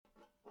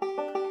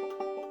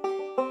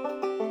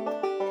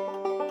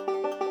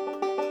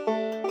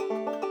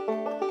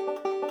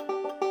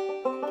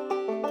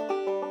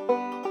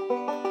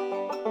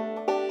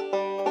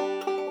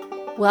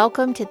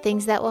Welcome to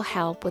Things That Will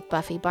Help with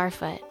Buffy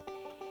Barfoot.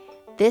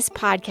 This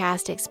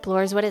podcast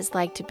explores what it's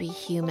like to be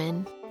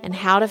human and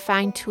how to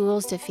find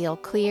tools to feel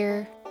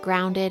clear,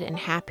 grounded, and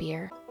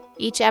happier.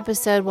 Each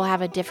episode will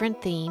have a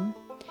different theme,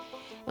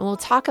 and we'll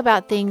talk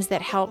about things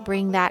that help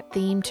bring that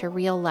theme to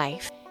real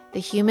life. The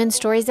human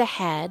stories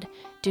ahead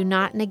do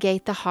not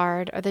negate the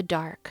hard or the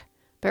dark,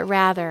 but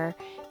rather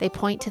they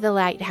point to the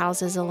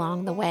lighthouses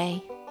along the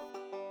way.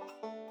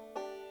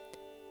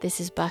 This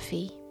is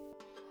Buffy.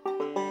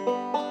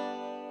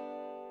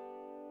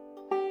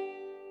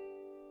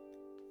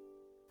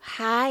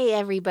 Hi,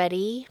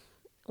 everybody.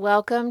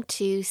 Welcome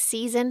to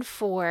Season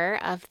 4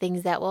 of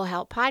Things That Will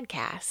Help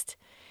podcast.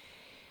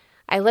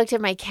 I looked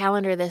at my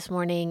calendar this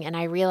morning and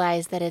I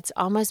realized that it's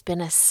almost been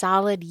a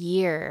solid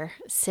year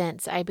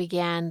since I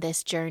began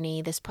this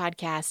journey, this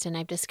podcast, and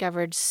I've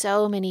discovered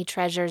so many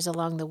treasures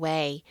along the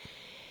way.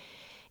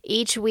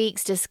 Each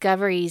week's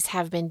discoveries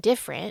have been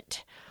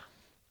different,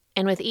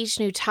 and with each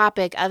new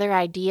topic, other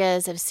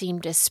ideas have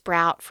seemed to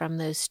sprout from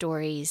those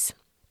stories.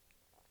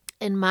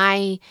 And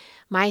my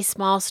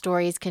small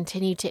stories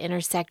continue to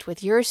intersect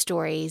with your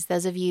stories,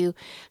 those of you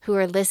who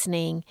are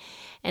listening.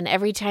 And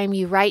every time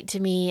you write to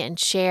me and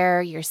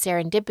share your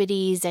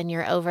serendipities and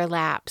your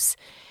overlaps,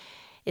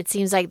 it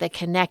seems like the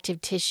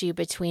connective tissue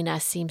between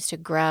us seems to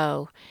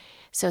grow.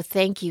 So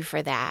thank you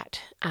for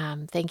that.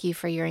 Thank you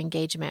for your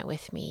engagement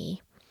with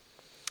me.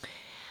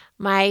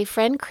 My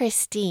friend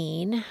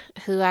Christine,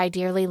 who I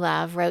dearly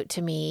love, wrote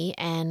to me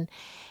and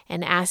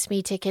asked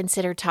me to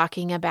consider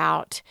talking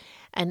about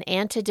an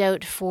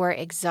antidote for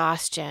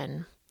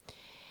exhaustion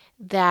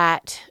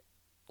that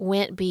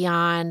went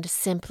beyond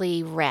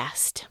simply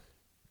rest.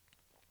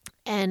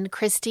 And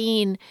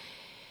Christine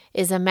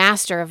is a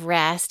master of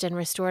rest and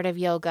restorative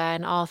yoga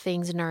and all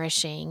things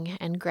nourishing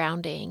and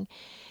grounding.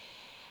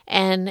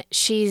 And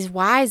she's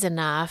wise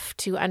enough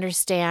to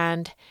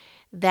understand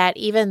that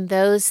even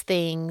those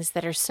things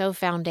that are so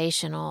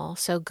foundational,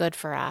 so good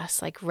for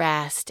us, like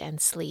rest and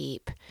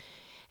sleep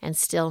and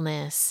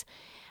stillness,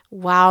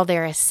 while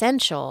they're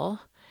essential,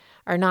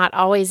 are not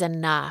always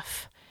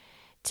enough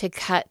to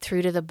cut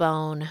through to the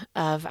bone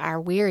of our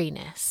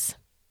weariness.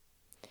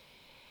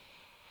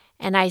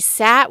 And I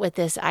sat with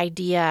this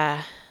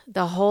idea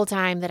the whole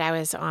time that I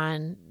was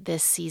on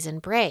this season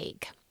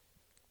break.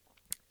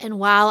 And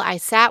while I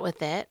sat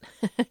with it,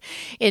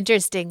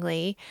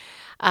 interestingly,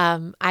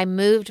 I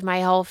moved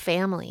my whole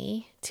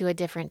family to a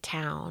different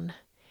town.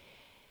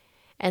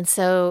 And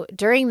so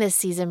during this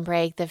season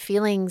break, the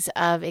feelings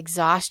of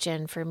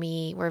exhaustion for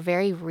me were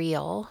very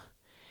real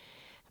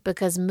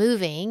because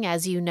moving,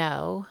 as you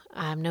know,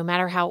 no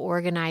matter how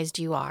organized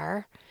you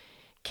are,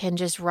 can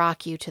just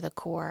rock you to the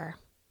core.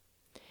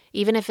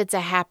 Even if it's a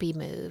happy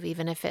move,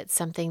 even if it's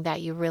something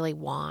that you really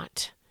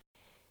want.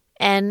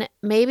 And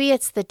maybe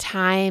it's the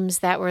times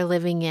that we're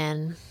living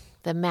in,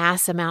 the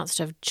mass amounts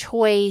of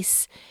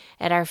choice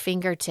at our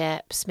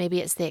fingertips. Maybe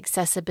it's the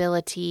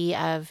accessibility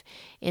of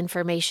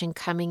information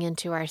coming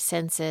into our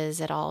senses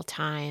at all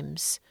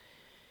times.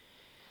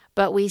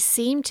 But we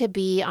seem to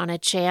be on a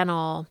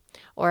channel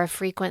or a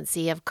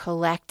frequency of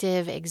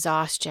collective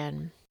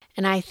exhaustion.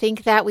 And I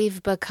think that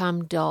we've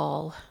become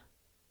dull.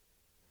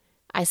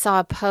 I saw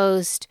a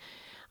post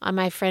on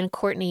my friend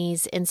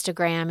Courtney's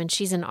Instagram, and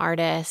she's an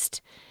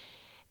artist.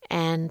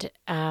 And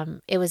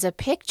it was a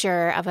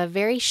picture of a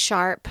very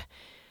sharp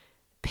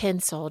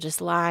pencil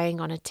just lying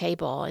on a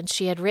table. And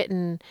she had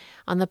written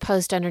on the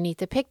post underneath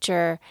the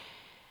picture,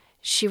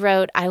 she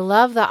wrote, "I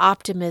love the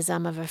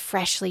optimism of a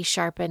freshly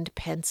sharpened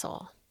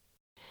pencil."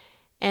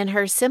 And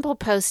her simple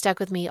post stuck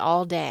with me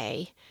all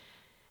day.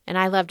 And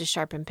I love to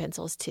sharpen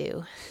pencils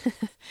too.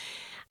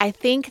 I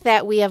think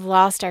that we have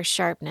lost our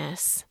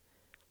sharpness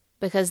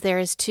because there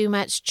is too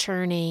much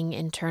churning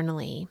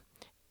internally.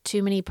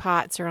 Too many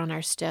pots are on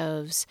our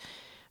stoves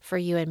for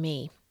you and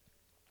me.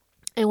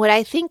 And what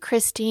I think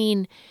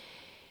Christine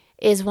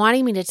is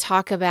wanting me to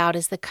talk about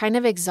is the kind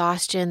of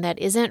exhaustion that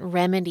isn't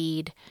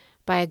remedied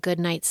by a good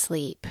night's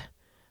sleep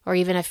or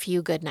even a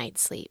few good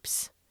night's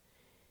sleeps.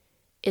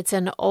 It's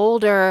an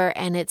older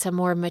and it's a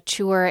more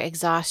mature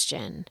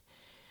exhaustion,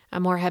 a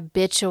more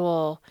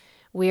habitual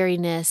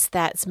weariness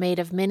that's made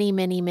of many,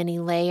 many, many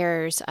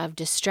layers of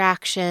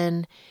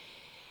distraction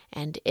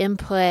and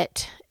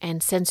input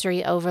and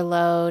sensory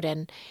overload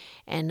and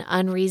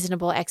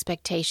unreasonable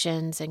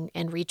expectations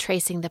and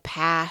retracing the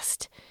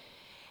past.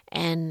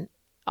 And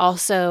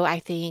also, I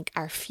think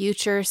our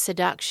future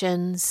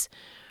seductions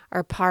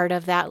are part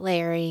of that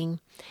layering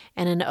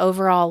and an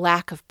overall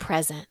lack of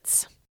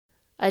presence.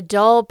 A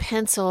dull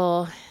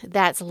pencil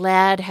that's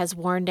lead has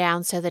worn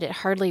down so that it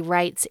hardly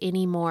writes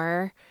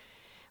anymore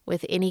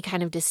with any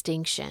kind of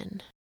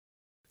distinction.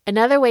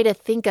 Another way to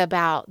think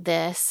about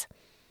this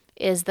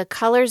is the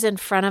colors in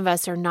front of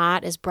us are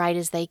not as bright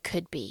as they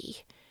could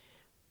be.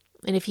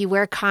 And if you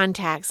wear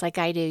contacts like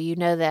I do, you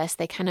know this,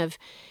 they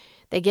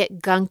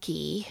get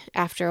gunky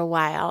after a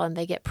while and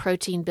they get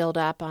protein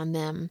buildup on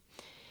them.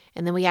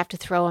 And then we have to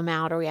throw them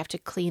out or we have to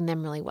clean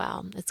them really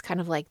well. It's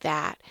kind of like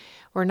that.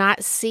 We're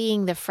not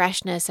seeing the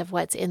freshness of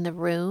what's in the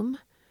room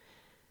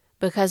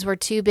because we're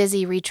too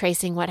busy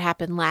retracing what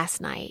happened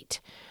last night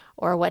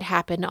or what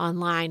happened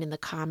online in the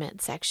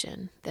comment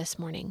section this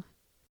morning.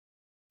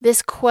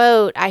 This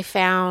quote I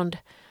found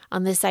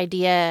on this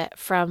idea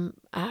from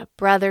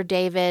Brother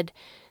David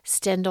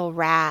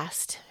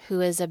Steindl-Rast,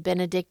 who is a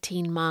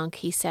Benedictine monk.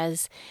 He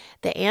says,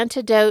 "The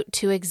antidote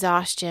to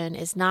exhaustion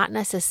is not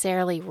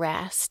necessarily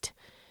rest.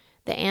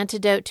 The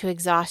antidote to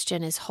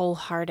exhaustion is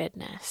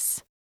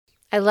wholeheartedness."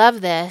 I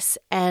love this,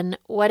 and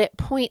what it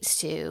points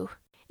to,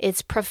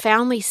 it's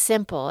profoundly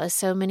simple, as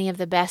so many of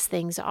the best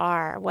things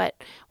are.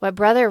 What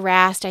Brother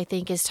Rast, I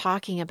think, is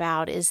talking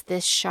about is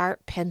this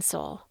sharp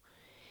pencil,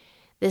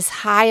 this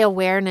high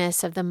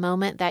awareness of the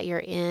moment that you're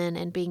in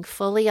and being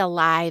fully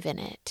alive in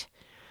it,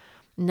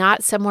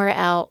 not somewhere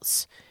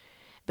else,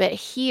 but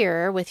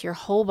here with your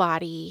whole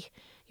body,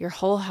 your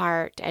whole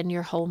heart, and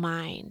your whole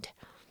mind.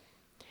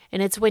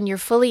 And it's when you're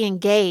fully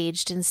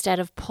engaged instead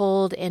of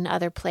pulled in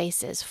other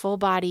places, full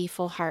body,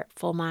 full heart,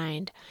 full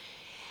mind.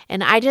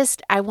 And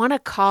I want to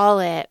call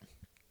it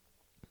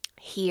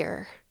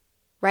here,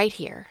 right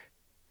here.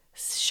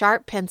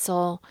 Sharp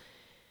pencil,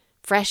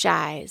 fresh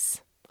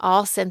eyes,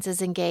 all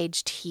senses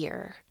engaged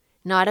here,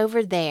 not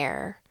over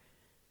there,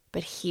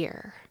 but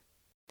here.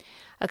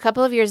 A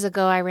couple of years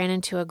ago, I ran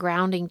into a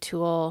grounding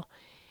tool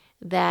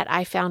that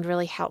I found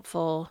really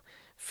helpful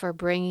for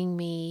bringing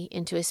me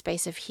into a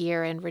space of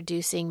here and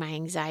reducing my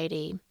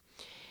anxiety.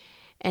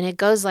 And it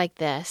goes like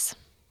this.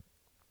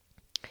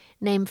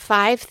 Name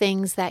 5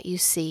 things that you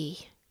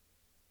see.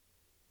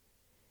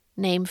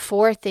 Name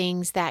 4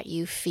 things that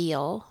you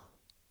feel.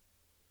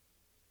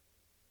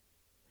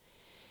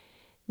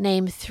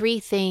 Name 3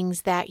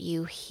 things that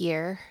you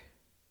hear.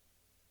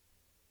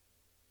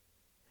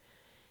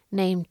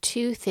 Name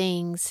 2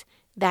 things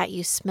that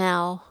you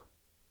smell.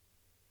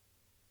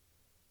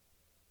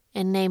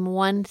 And name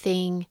 1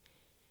 thing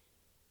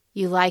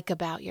you like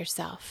about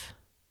yourself.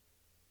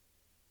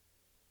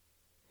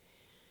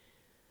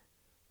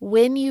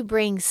 When you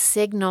bring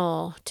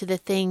signal to the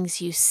things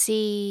you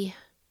see,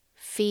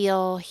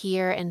 feel,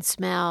 hear, and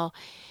smell,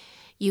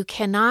 you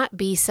cannot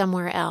be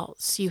somewhere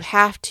else. You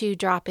have to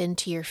drop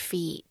into your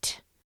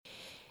feet.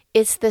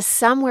 It's the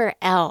somewhere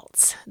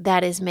else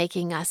that is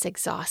making us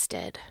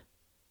exhausted.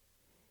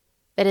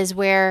 That is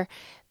where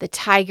the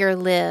tiger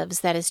lives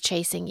that is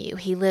chasing you.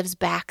 He lives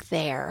back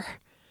there.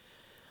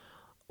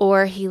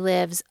 Or he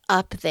lives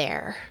up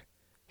there.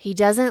 He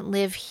doesn't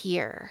live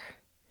here.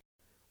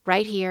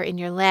 Right here in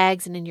your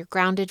legs and in your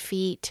grounded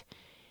feet,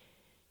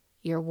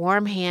 your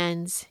warm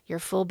hands, your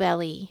full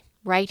belly.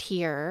 Right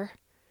here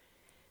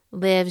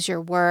lives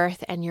your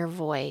worth and your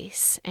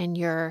voice and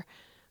your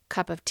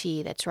cup of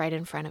tea that's right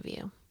in front of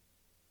you.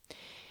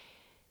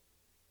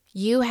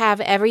 You have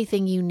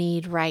everything you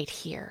need right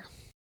here.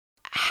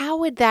 How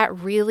would that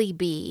really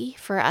be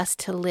for us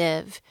to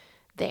live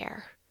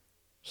there,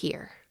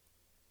 here,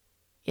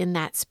 in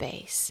that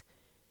space,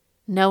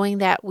 knowing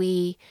that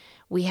we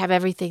have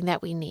everything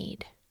that we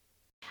need?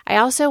 I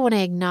also want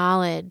to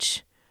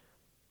acknowledge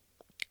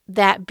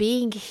that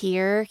being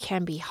here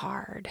can be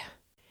hard,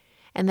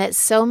 and that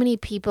so many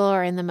people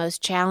are in the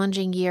most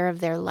challenging year of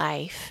their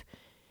life,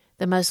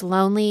 the most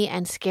lonely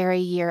and scary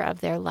year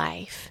of their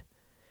life.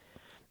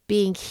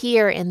 Being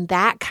here in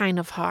that kind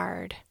of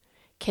hard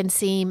can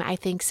seem, I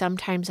think,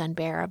 sometimes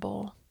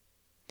unbearable.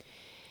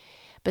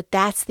 But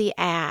that's the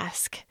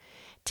ask,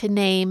 to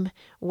name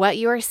what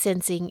you are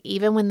sensing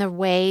even when the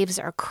waves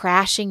are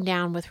crashing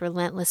down with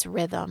relentless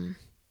rhythm.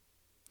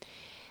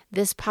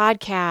 This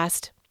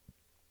podcast,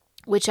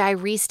 which I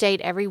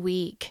restate every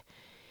week,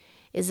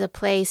 is a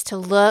place to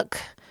look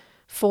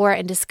for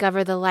and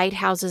discover the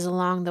lighthouses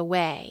along the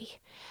way.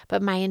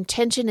 But my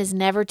intention is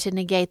never to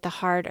negate the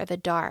hard or the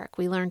dark.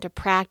 We learn to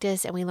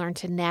practice and we learn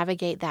to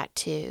navigate that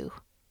too.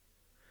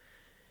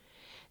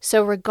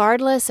 So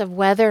regardless of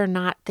whether or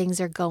not things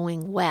are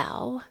going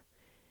well,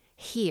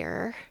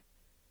 here,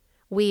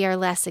 we are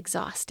less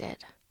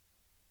exhausted.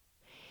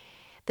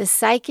 The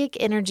psychic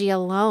energy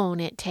alone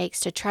it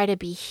takes to try to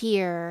be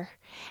here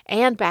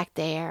and back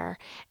there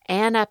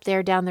and up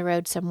there down the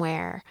road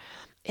somewhere,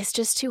 it's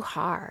just too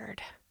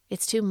hard.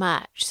 It's too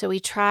much. So we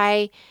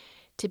try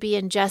to be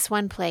in just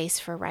one place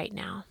for right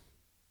now.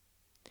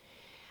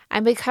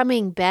 I'm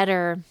becoming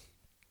better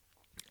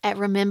at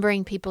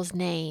remembering people's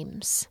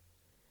names,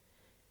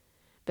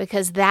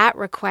 because that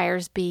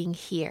requires being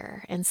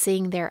here and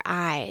seeing their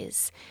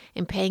eyes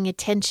and paying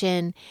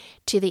attention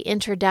to the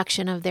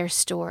introduction of their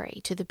story,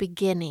 to the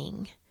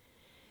beginning.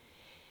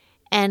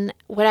 And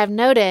what I've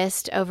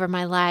noticed over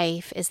my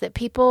life is that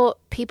people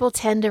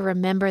tend to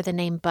remember the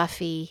name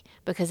Buffy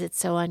because it's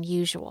so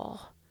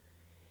unusual.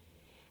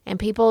 And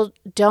people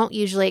don't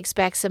usually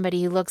expect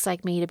somebody who looks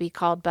like me to be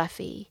called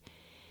Buffy.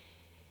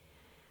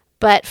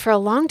 But for a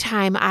long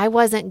time, I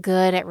wasn't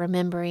good at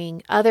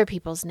remembering other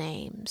people's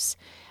names.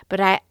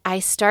 But I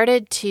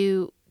started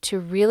to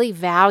really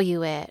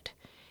value it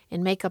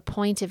and make a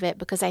point of it,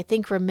 because I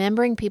think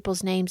remembering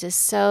people's names is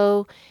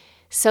so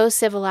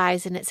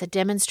civilized, and it's a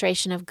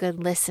demonstration of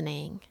good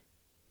listening.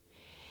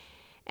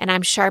 And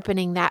I'm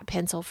sharpening that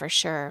pencil for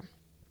sure.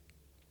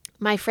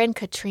 My friend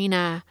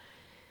Katrina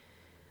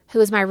who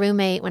was my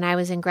roommate when I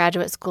was in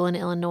graduate school in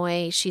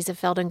Illinois. She's a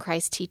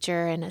Feldenkrais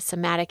teacher and a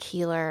somatic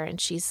healer,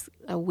 and she's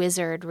a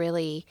wizard,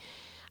 really,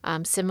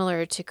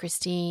 similar to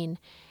Christine,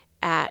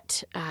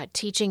 at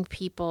teaching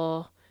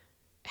people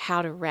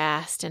how to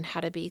rest and how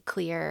to be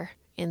clear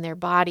in their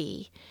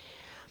body.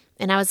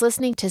 And I was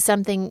listening to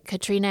something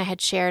Katrina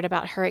had shared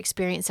about her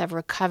experience of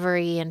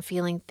recovery and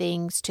feeling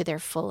things to their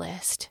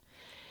fullest.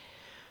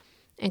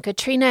 And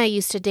Katrina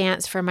used to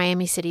dance for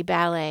Miami City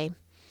Ballet.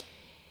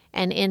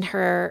 And in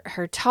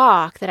her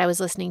talk that I was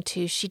listening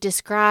to, she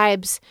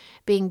describes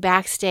being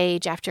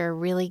backstage after a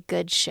really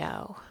good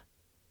show.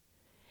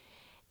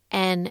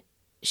 And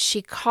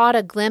she caught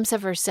a glimpse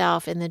of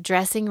herself in the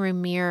dressing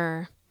room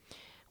mirror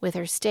with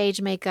her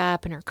stage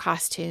makeup and her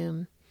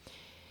costume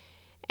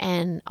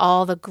and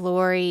all the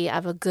glory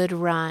of a good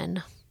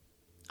run,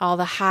 all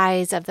the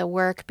highs of the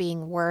work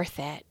being worth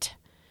it,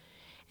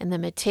 and the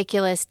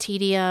meticulous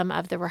tedium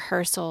of the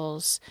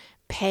rehearsals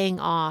paying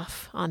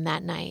off on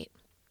that night.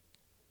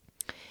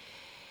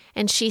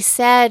 And she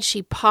said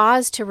she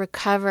paused to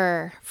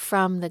recover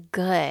from the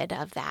good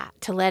of that,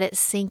 to let it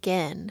sink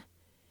in,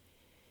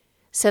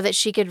 so that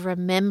she could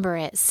remember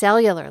it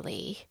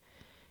cellularly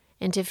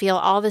and to feel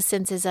all the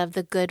senses of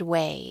the good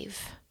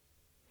wave.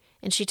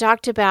 And she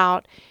talked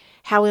about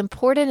how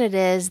important it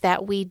is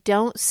that we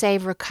don't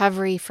save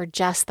recovery for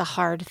just the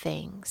hard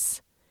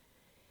things,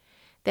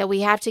 that we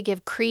have to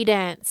give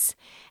credence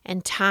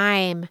and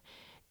time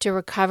to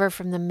recover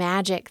from the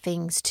magic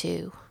things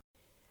too.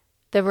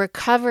 The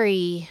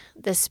recovery,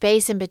 the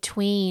space in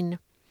between,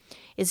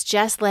 is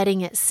just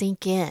letting it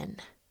sink in,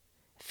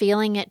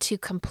 feeling it to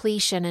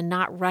completion and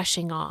not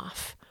rushing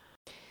off.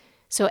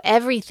 So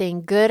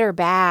everything, good or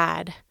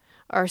bad,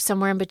 or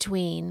somewhere in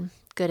between,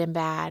 good and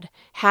bad,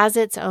 has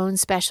its own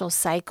special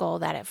cycle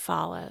that it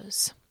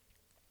follows.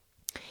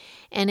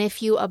 And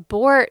if you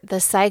abort the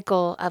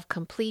cycle of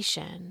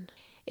completion,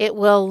 it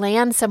will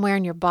land somewhere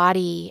in your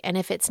body, and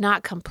if it's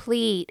not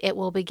complete, it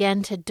will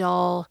begin to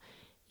dull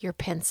your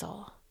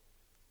pencil.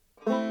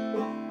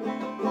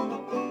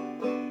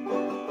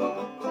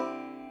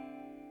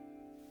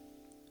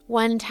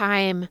 One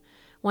time,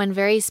 one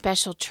very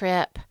special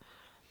trip,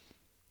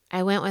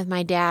 I went with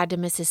my dad to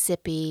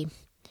Mississippi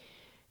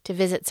to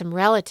visit some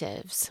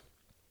relatives.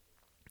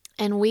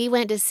 And we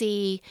went to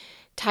see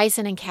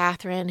Tyson and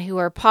Catherine, who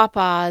are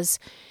Papa's,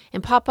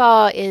 and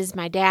Papa is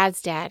my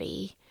dad's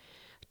daddy.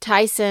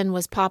 Tyson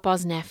was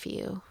Papa's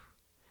nephew.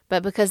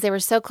 But because they were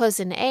so close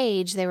in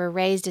age, they were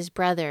raised as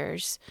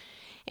brothers.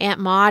 Aunt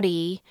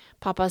Maudie,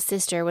 Papa's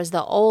sister, was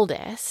the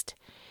oldest,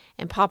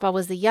 and Papa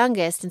was the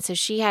youngest, and so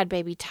she had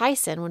baby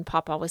Tyson when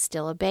Papa was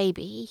still a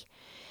baby.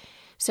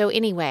 So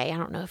anyway, I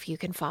don't know if you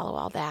can follow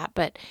all that,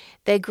 but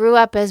they grew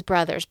up as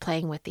brothers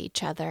playing with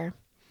each other.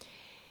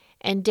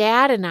 And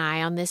Dad and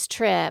I, on this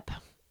trip,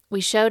 we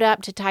showed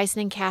up to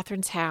Tyson and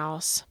Catherine's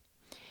house,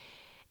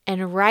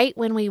 and right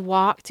when we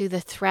walked through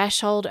the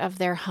threshold of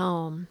their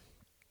home,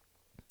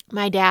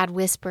 my dad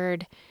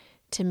whispered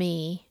to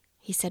me,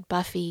 he said,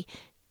 "Buffy,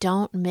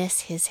 don't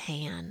miss his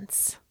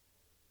hands."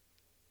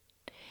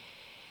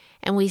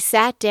 And we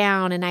sat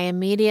down, and I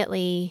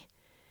immediately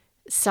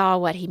saw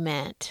what he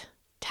meant.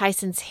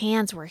 Tyson's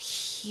hands were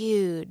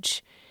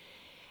huge,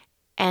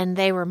 and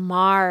they were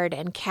marred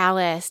and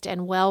calloused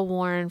and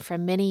well-worn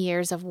from many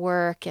years of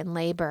work and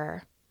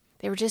labor.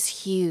 They were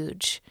just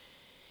huge.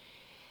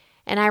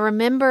 And I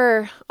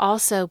remember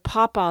also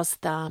Papa's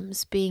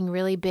thumbs being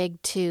really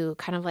big too,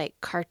 kind of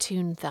like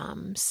cartoon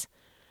thumbs.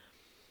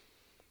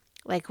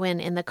 Like when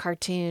in the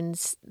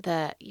cartoons,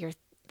 the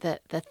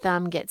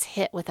thumb gets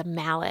hit with a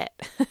mallet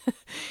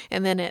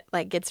and then it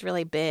gets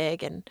really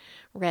big and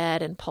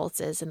red and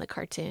pulses in the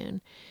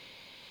cartoon.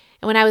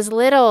 And when I was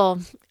little,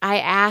 I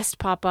asked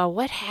Papa,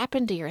 "What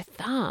happened to your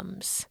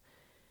thumbs?"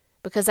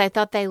 Because I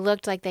thought they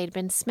looked like they'd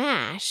been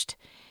smashed.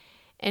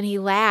 And he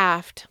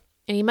laughed.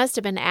 And he must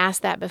have been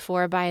asked that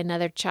before by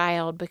another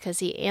child, because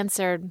he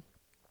answered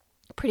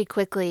pretty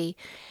quickly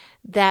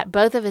that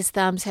both of his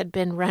thumbs had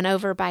been run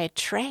over by a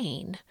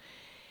train.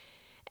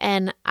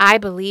 And I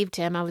believed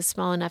him. I was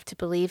small enough to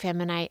believe him.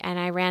 And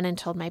I ran and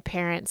told my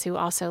parents, who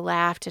also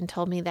laughed and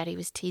told me that he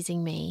was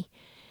teasing me.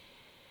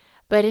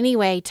 But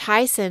anyway,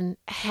 Tyson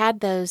had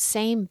those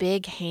same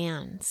big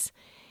hands.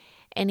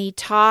 And he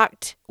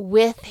talked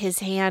with his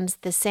hands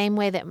the same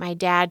way that my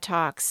dad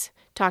talked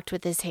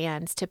with his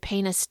hands, to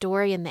paint a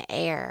story in the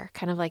air,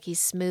 kind of like he's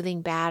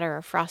smoothing batter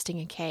or frosting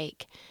a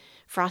cake,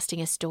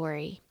 frosting a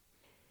story.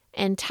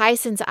 And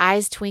Tyson's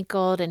eyes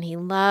twinkled, and he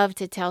loved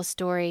to tell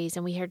stories,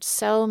 and we heard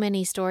so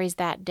many stories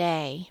that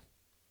day.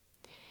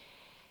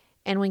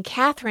 And when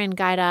Catherine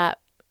got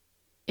up,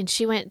 and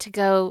she went to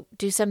go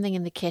do something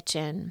in the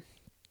kitchen,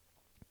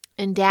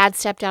 and Dad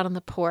stepped out on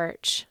the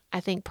porch, I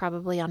think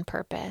probably on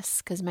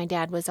purpose, because my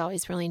dad was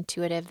always really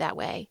intuitive that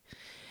way.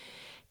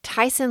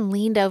 Tyson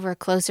leaned over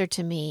closer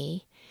to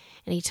me,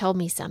 and he told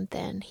me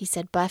something. He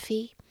said,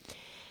 "Buffy,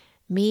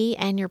 me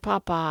and your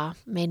papa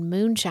made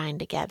moonshine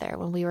together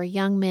when we were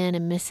young men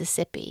in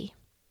Mississippi."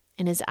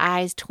 And his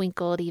eyes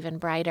twinkled even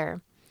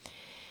brighter.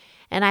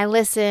 And I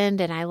listened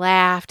and I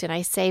laughed and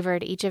I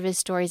savored each of his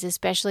stories,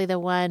 especially the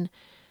one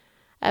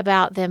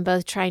about them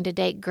both trying to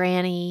date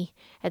Granny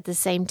at the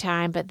same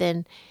time, but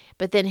then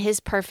his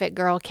perfect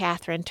girl,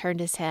 Catherine, turned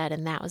his head,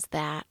 and that was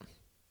that.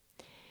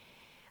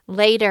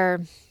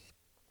 Later,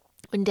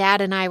 when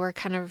Dad and I were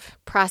kind of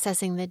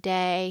processing the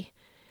day,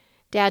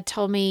 Dad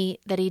told me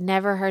that he'd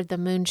never heard the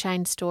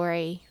moonshine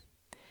story.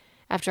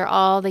 After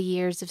all the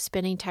years of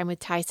spending time with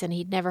Tyson,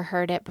 he'd never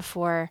heard it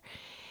before.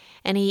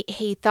 And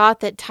he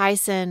thought that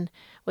Tyson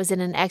was in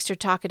an extra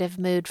talkative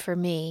mood for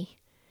me.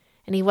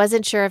 And he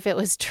wasn't sure if it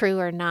was true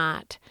or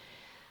not.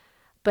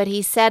 But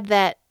he said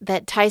that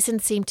Tyson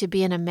seemed to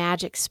be in a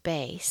magic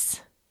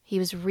space. He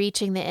was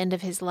reaching the end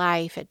of his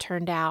life, it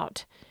turned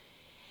out.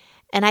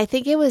 And I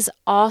think it was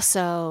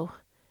also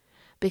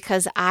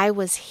because I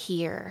was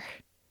here.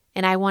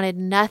 And I wanted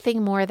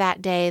nothing more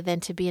that day than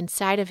to be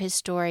inside of his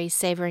story,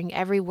 savoring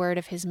every word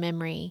of his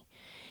memory.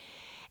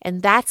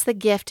 And that's the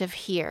gift of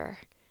here.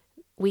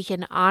 We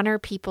can honor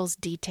people's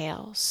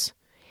details.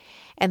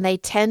 And they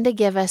tend to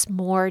give us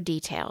more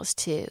details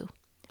too,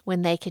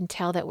 when they can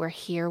tell that we're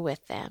here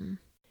with them.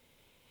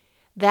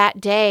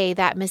 That day,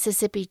 that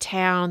Mississippi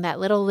town, that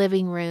little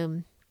living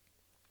room,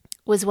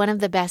 was one of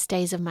the best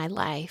days of my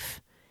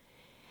life.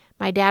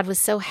 My dad was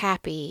so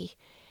happy,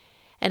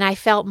 and I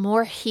felt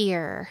more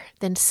here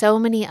than so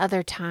many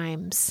other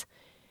times.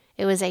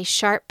 It was a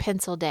sharp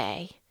pencil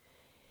day,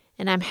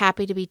 and I'm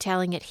happy to be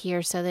telling it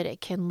here so that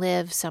it can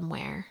live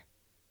somewhere.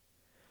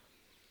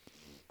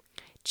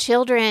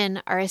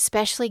 Children are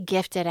especially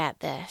gifted at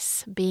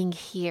this, being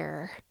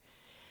here.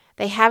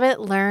 They haven't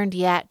learned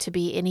yet to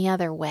be any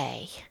other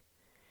way.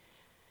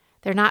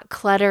 They're not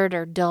cluttered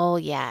or dull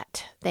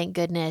yet, thank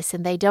goodness,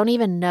 and they don't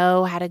even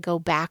know how to go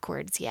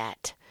backwards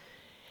yet.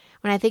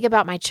 When I think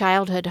about my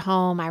childhood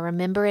home, I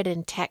remember it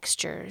in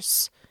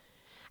textures.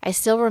 I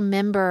still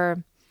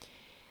remember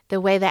the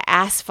way the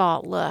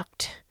asphalt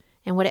looked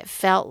and what it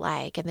felt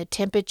like, and the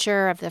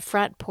temperature of the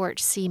front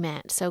porch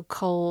cement, so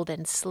cold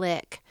and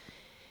slick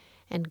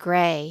and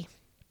gray.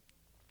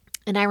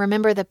 And I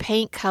remember the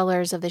paint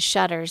colors of the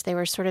shutters. They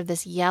were sort of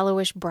this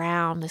yellowish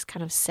brown, this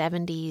kind of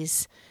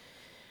 70s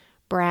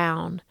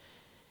brown,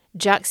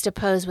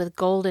 juxtaposed with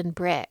golden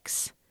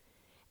bricks.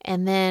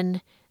 And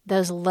then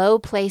those low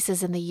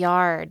places in the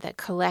yard that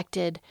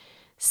collected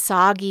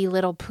soggy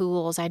little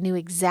pools. I knew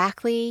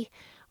exactly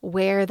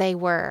where they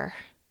were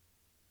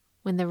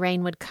when the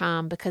rain would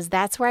come, because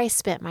that's where I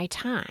spent my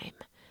time,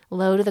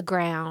 low to the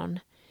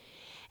ground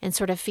and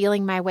sort of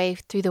feeling my way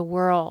through the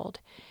world.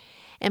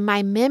 And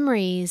my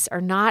memories are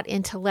not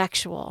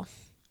intellectual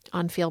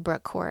on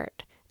Fieldbrook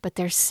Court, but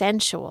they're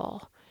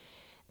sensual.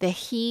 The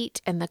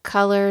heat and the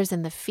colors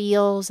and the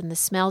feels and the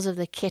smells of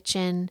the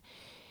kitchen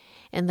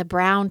and the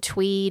brown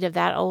tweed of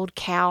that old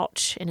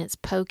couch and its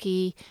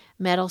pokey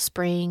metal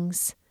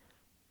springs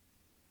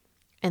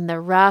and the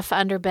rough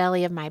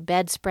underbelly of my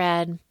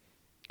bedspread.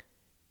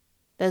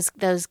 Those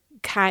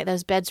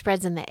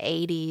bedspreads in the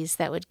 80s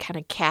that would kind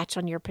of catch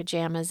on your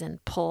pajamas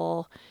and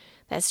pull,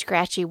 that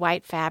scratchy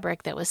white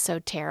fabric that was so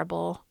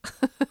terrible.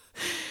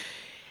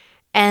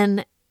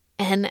 and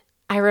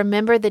I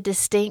remember the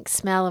distinct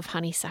smell of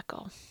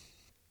honeysuckle.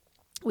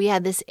 We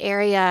had this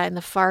area in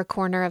the far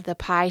corner of the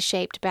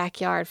pie-shaped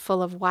backyard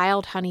full of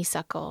wild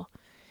honeysuckle.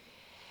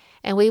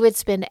 And we would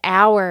spend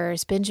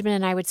hours, Benjamin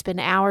and I would spend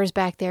hours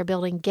back there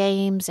building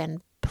games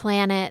and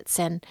planets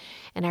and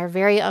our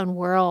very own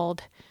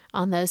world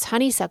on those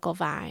honeysuckle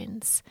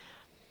vines.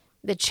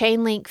 The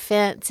chain link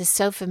fence is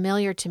so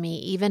familiar to me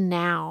even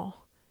now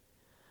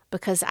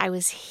because I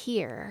was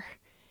here.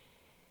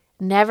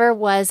 Never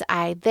was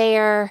I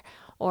there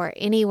or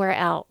anywhere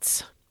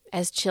else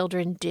as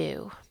children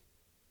do.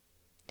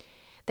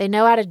 They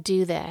know how to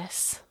do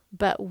this,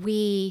 but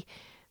we've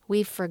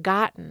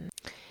forgotten.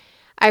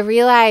 I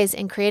realize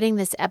in creating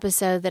this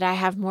episode that I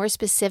have more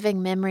specific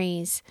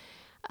memories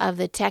of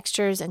the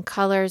textures and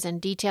colors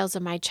and details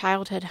of my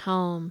childhood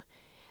home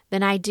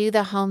than I do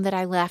the home that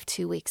I left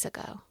 2 weeks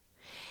ago.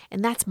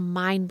 And that's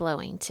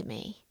mind-blowing to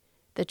me,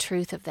 the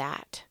truth of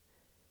that.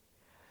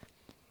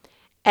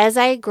 As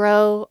I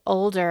grow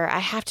older, I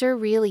have to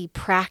really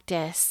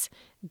practice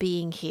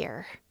being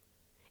here.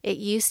 It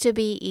used to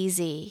be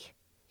easy.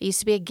 It used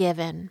to be a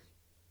given.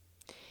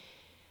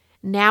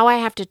 Now I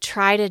have to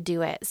try to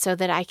do it so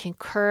that I can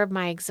curb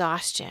my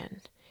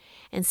exhaustion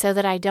and so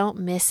that I don't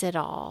miss it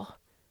all,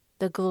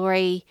 the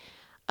glory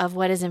of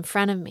what is in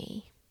front of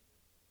me.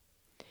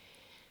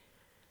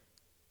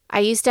 I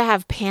used to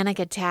have panic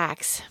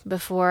attacks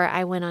before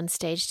I went on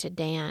stage to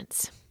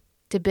dance,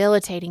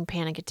 debilitating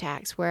panic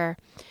attacks where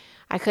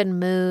I couldn't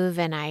move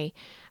and I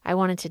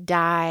wanted to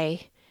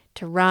die,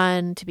 to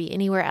run, to be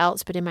anywhere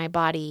else but in my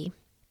body,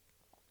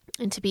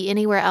 and to be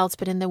anywhere else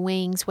but in the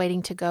wings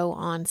waiting to go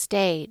on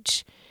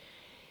stage.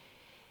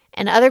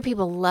 And other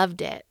people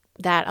loved it,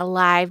 that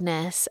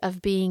aliveness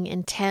of being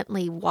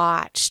intently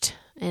watched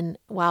and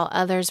while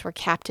others were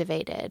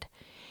captivated.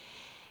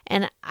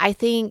 And I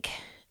think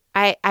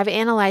I've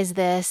analyzed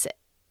this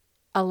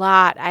a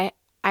lot. I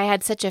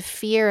had such a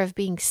fear of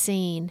being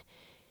seen.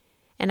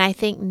 And I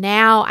think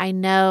now I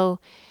know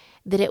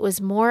that it was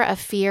more a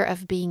fear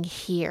of being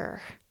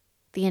here.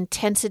 The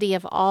intensity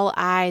of all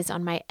eyes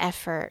on my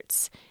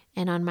efforts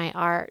and on my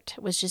art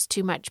was just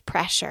too much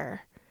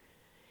pressure.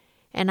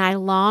 And I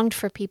longed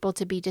for people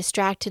to be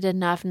distracted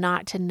enough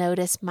not to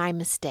notice my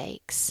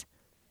mistakes.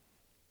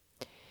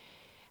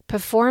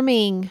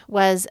 Performing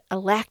was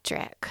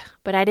electric,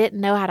 but I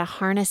didn't know how to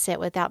harness it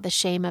without the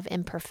shame of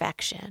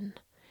imperfection.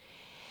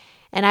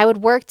 And I would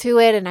work through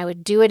it and I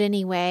would do it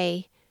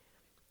anyway,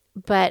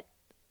 but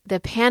the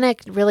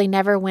panic really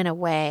never went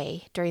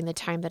away during the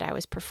time that I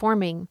was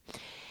performing.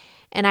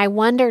 And I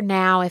wonder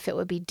now if it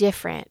would be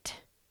different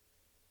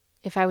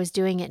if I was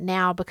doing it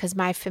now, because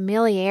my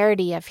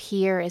familiarity of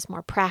here is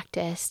more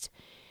practiced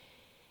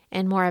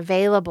and more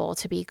available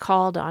to be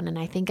called on. And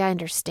I think I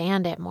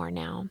understand it more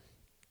now.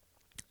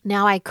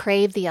 Now I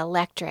crave the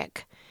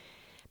electric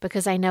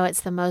because I know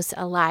it's the most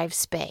alive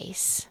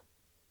space.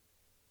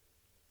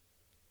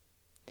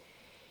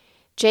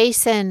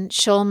 Jason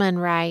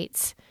Schulman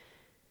writes,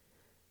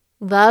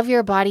 "Love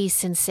your body's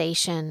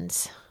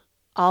sensations,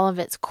 all of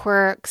its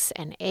quirks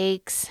and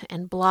aches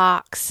and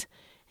blocks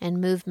and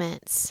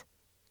movements.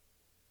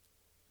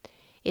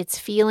 Its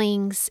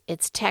feelings,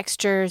 its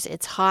textures,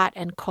 its hot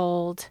and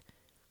cold.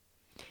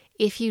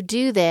 If you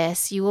do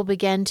this, you will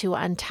begin to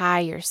untie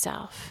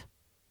yourself.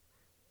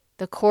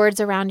 The cords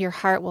around your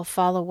heart will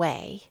fall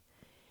away,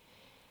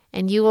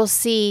 and you will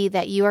see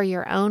that you are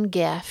your own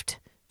gift,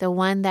 the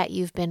one that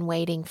you've been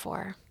waiting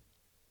for."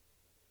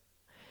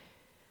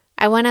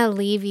 I want to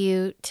leave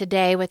you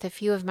today with a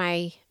few of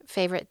my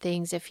favorite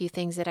things, a few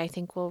things that I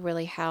think will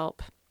really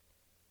help.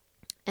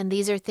 And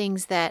these are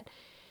things that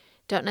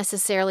don't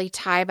necessarily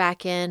tie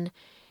back in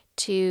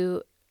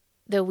to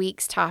the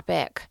week's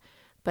topic,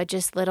 but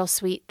just little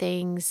sweet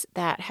things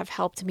that have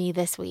helped me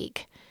this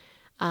week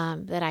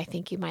that I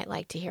think you might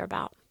like to hear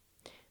about.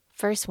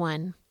 First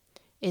one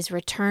is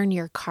return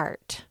your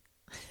cart.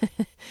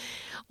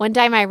 One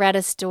time I read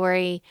a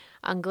story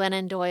on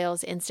Glennon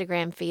Doyle's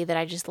Instagram feed that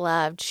I just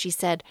loved. She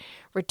said,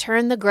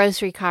 return the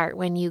grocery cart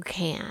when you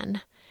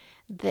can.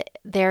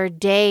 There are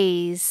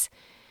days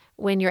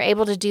when you're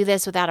able to do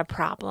this without a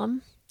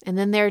problem. And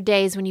then there are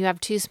days when you have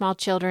two small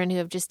children who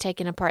have just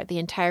taken apart the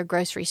entire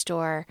grocery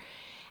store,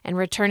 and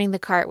returning the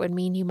cart would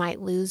mean you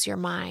might lose your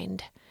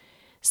mind.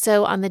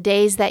 So on the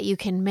days that you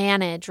can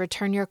manage,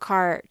 return your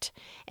cart,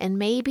 and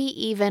maybe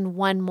even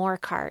one more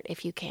cart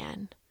if you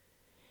can,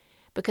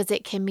 because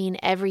it can mean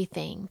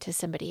everything to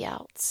somebody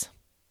else.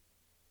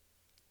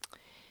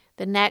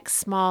 The next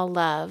small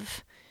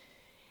love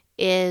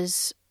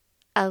is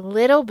a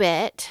little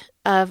bit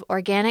of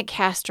organic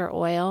castor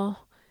oil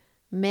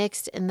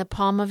mixed in the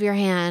palm of your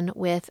hand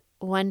with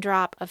 1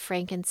 drop of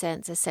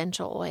frankincense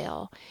essential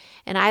oil.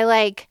 And I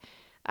like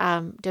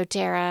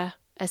doTERRA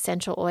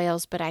essential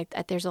oils, but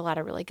there's a lot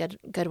of really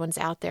good ones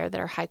out there that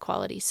are high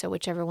quality, so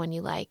whichever one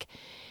you like.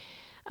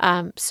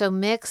 So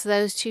mix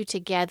those two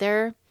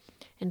together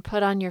and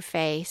put on your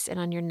face and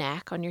on your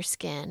neck, on your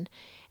skin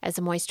as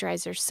a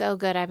moisturizer. So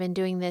good. I've been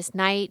doing this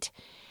night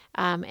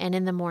and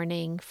in the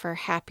morning for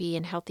happy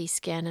and healthy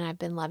skin, and I've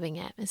been loving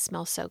it. It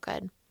smells so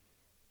good.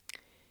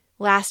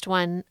 Last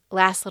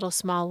little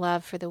small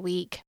love for the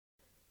week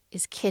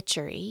is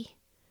Khichdi.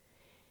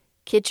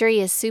 Khichdi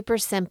is super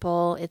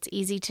simple. It's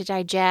easy to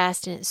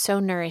digest, and it's so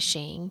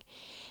nourishing.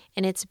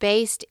 And it's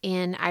based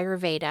in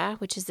Ayurveda,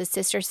 which is the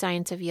sister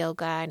science of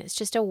yoga. And it's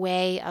just a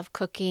way of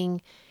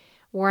cooking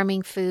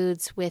warming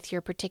foods with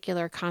your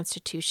particular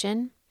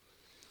constitution.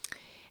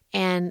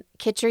 And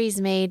Khichdi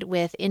is made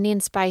with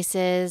Indian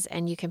spices,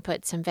 and you can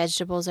put some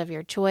vegetables of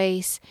your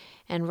choice,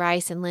 and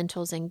rice and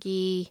lentils and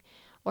ghee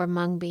or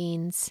mung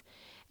beans.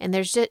 And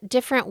there's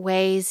different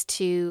ways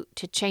to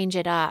change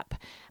it up.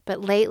 But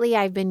lately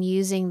I've been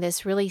using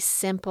this really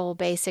simple,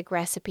 basic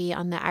recipe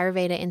on the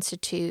Ayurveda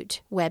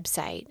Institute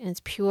website. And it's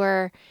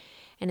pure,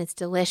 and it's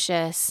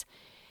delicious,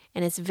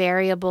 and it's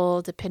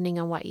variable depending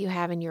on what you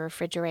have in your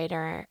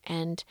refrigerator.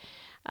 And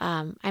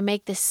I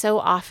make this so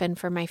often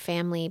for my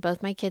family.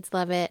 Both my kids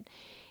love it.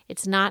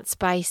 It's not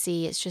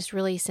spicy. It's just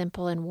really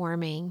simple and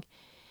warming,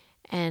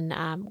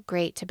 and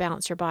great to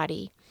balance your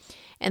body.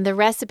 And the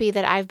recipe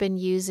that I've been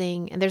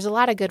using, and there's a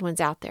lot of good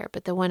ones out there,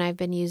 but the one I've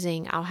been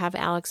using, I'll have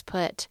Alex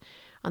put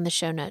on the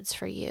show notes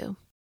for you.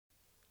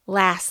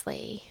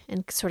 Lastly,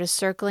 and sort of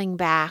circling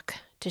back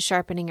to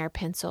sharpening our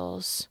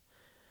pencils,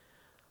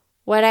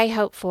 what I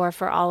hope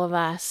for all of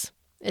us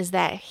is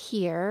that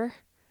here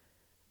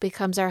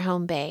becomes our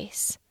home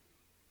base.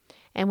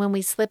 And when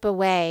we slip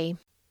away,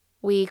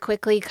 we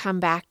quickly come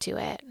back to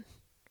it.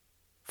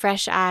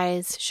 Fresh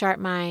eyes, sharp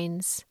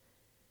minds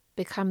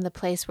become the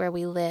place where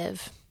we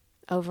live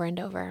over and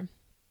over.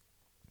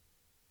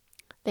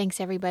 Thanks,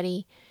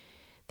 everybody.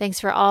 Thanks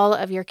for all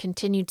of your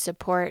continued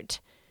support.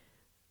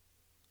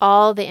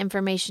 All the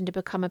information to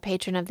become a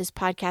patron of this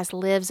podcast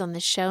lives on the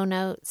show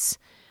notes.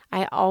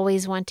 I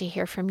always want to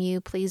hear from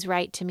you. Please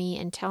write to me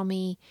and tell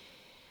me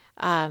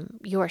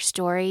your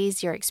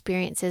stories, your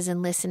experiences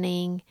in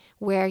listening,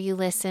 where you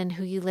listen,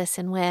 who you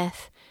listen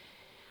with.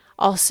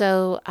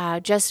 Also,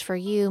 just for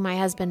you, my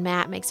husband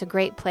Matt makes a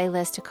great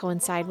playlist to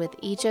coincide with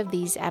each of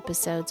these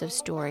episodes of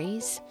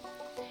stories.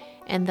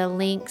 And the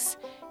links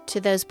to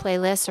those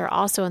playlists are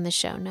also in the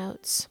show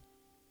notes.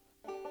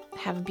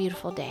 Have a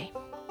beautiful day.